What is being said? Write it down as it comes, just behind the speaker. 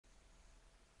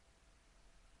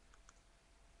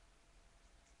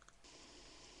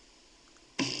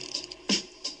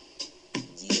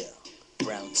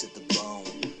brown to the bone,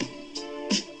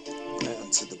 brown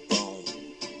to the bone,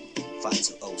 fight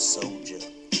to old soldier.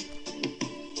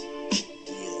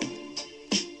 Yeah.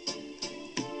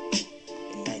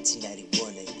 In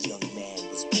 1991, a young man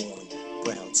was born,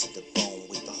 brown to the bone,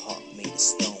 with a heart made of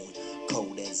stone,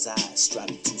 cold as ice,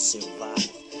 striving to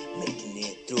survive, making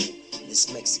it through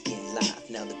this Mexican life.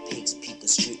 Now the pigs peep the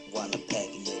street while I'm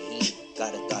packing the heat.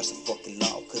 Gotta dodge the fucking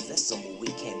law, cause that's someone we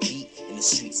can't beat. In the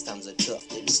streets, times are tough,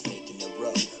 they're just making it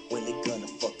rough. When they gonna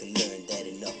fucking learn that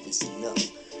enough is enough?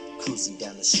 Cruising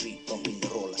down the street, bumping the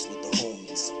rollers with the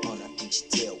homies. On our beach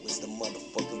tail is the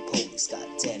motherfucking police. God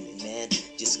damn it, man,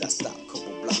 just got stopped a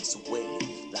couple blocks away.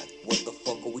 Like, what the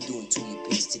fuck are we doing to your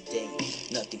pigs today?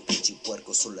 Nothing pinche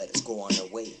puerco, so let us go on our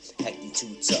way. Acting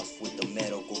too tough with the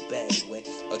medical badge, way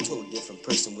a total different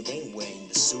person when they ain't wearing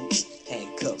the suits.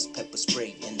 Handcuffs, pepper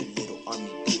spray, and the little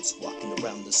army boots. Walking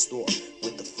around the store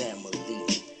with the family.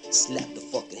 Slap the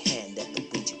fucking hand that the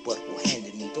pinche puerco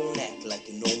handed me. Don't act like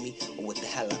you know me or what the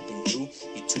hell I've been through.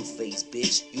 You two-faced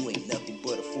bitch, you ain't nothing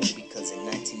but a fool. Because in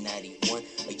 1991,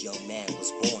 a young man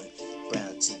was born,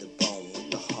 brown to the bone,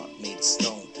 with a heart made of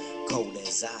stone, cold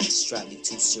as ice, striving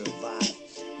to survive,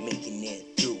 making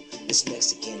it through this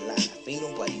Mexican life. Ain't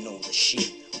nobody know the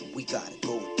shit we gotta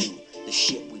go through, the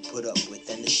shit we put up with,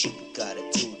 and the shit we gotta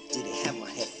do. Didn't have my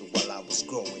head while I was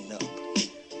growing up.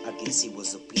 I guess he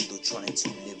was a pito trying to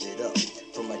live it up.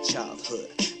 From my childhood,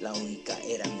 la única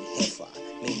era mi jefa.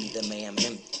 Made me the man,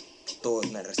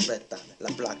 todos me respetan. La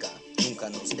placa nunca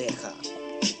nos deja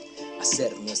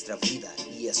hacer nuestra vida,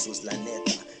 y eso es la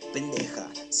neta. Pendeja,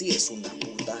 si es una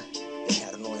puta,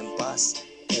 dejarnos en paz,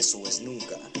 eso es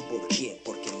nunca. ¿Por qué?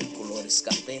 Porque mi color es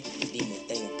café. Dime,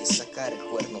 tengo que sacar el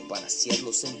cuerno para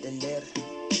hacerlos entender.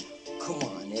 Come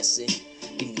on, ese,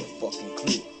 give me a fucking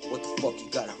clue. What the fuck you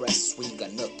gotta harass us when you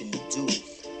got nothing to do?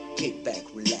 Kick back,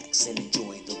 relax, and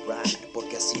enjoy the ride,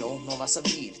 porque así no vas a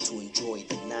vivir to enjoy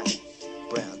the night.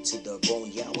 Brown to the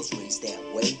bone, yeah, I was raised that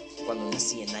way. Cuando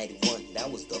nací in 91, that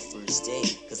was the first day.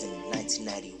 Cause in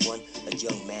 1991, a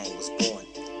young man was born,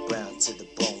 brown to the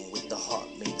bone, with the heart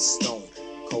made of stone,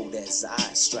 cold as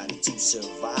ice, striving to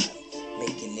survive,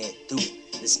 making it through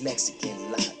this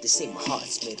Mexican life. They say my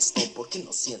heart's made of stone, porque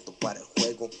no siento para el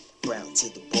juego. Brown to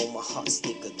the bone, my heart's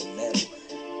thicker than metal.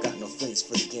 Got no feelings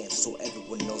for the game, so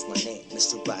everyone knows my name.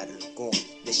 Mr. Ryder gone,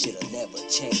 this shit'll never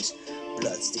change.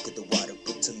 Blood thicker than water,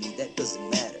 but to me that doesn't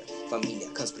matter. Familia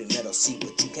comes primero, see,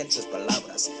 but you can't trust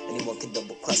palabras. Anyone can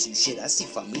double cross you, shit, I see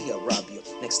familia rob you.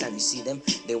 Next time you see them,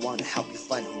 they wanna help you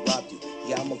find who robbed you.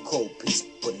 Yeah, I'm a cold piece,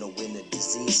 but no winner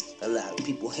disease. A lot of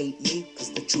people hate me,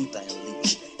 cause the truth I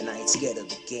unleash. And I ain't scared of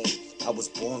the game, I was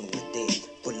born with it.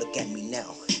 But look at me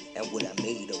now, and what I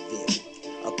made of it.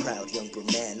 A proud younger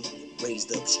man,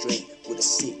 raised up straight, with a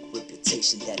sick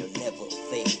reputation that'll never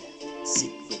fade.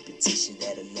 Sick reputation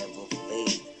that'll never